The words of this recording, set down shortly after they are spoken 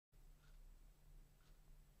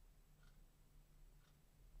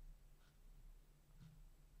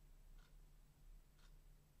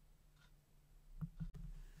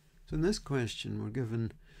So in this question we're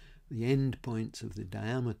given the end points of the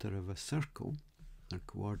diameter of a circle, or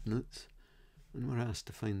coordinates, and we're asked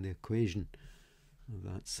to find the equation of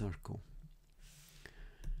that circle.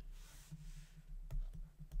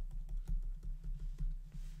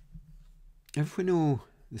 If we know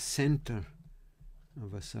the centre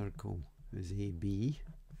of a circle is AB,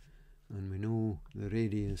 and we know the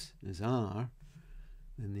radius is r,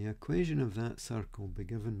 then the equation of that circle will be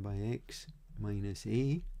given by x minus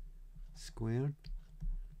a squared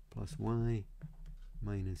plus y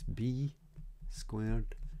minus b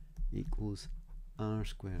squared equals r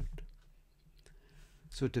squared.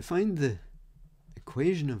 So to find the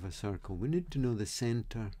equation of a circle, we need to know the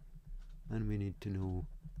centre and we need to know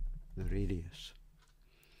the radius.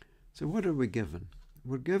 So what are we given?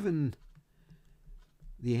 We're given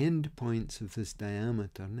the end points of this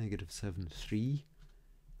diameter, -7, 3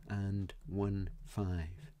 and 1, 5.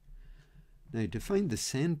 Now to find the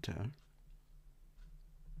centre,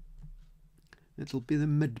 it'll be the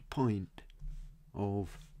midpoint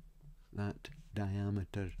of that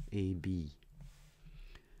diameter AB.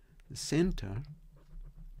 The centre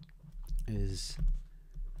is,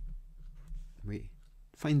 we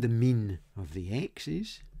find the mean of the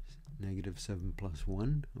x's, -7 plus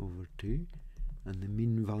 1 over 2, and the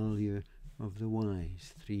mean value of the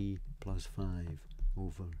y's, 3 plus 5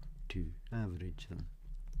 over 2. Average them.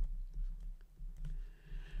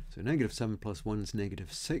 So -7 plus 1 is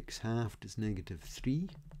 -6, halved is -3,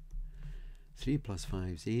 3 plus 5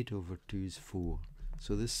 is 8 over 2 is 4.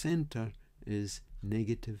 So the centre is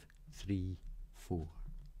 -3, 4.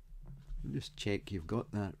 Just check you've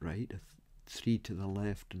got that right. 3 to the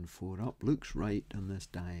left and 4 up looks right on this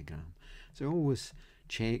diagram. So always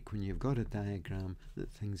check when you've got a diagram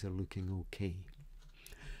that things are looking okay.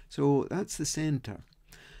 So that's the centre.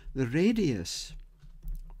 The radius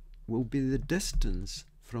will be the distance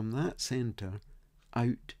from that centre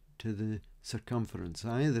out to the circumference.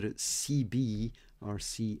 Either it's CB or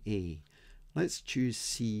CA. Let's choose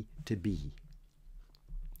C to B.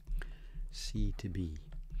 C to B.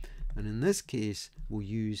 And in this case we'll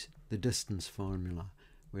use the distance formula,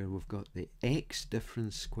 where we've got the x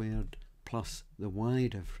difference squared plus the y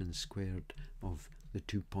difference squared of the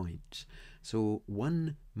 2 points. So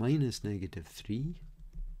 1 minus -3,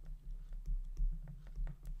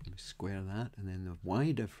 we square that, and then the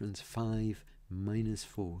y difference 5 minus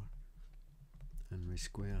 4, and we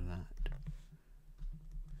square that.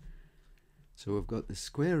 So we've got the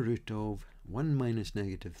square root of 1 minus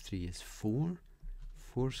 -3 is 4,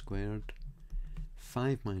 4 squared,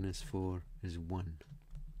 5 minus 4 is 1,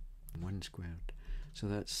 1 squared. So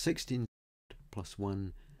that's 16 plus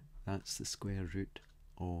 1, that's the square root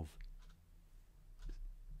of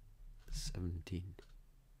 17.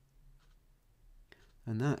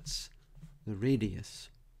 And that's the radius.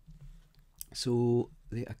 So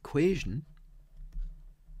the equation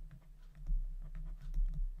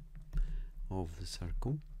of the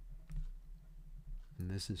circle, and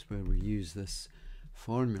this is where we use this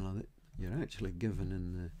formula that you're actually given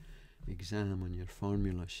in the exam on your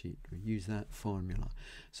formula sheet. We use that formula.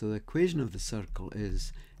 So the equation of the circle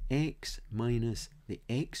is x minus the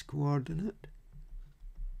x coordinate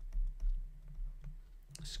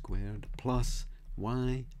squared plus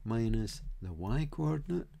y minus the y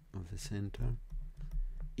coordinate of the centre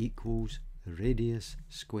equals the radius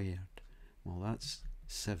squared. Well, that's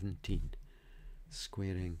 17.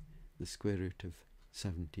 Squaring the square root of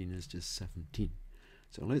 17 is just 17.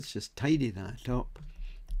 So let's just tidy that up.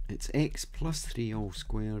 It's x plus 3 all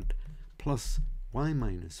squared plus y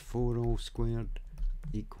minus 4 all squared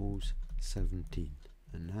equals 17.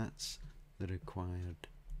 And that's the required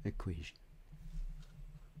equation.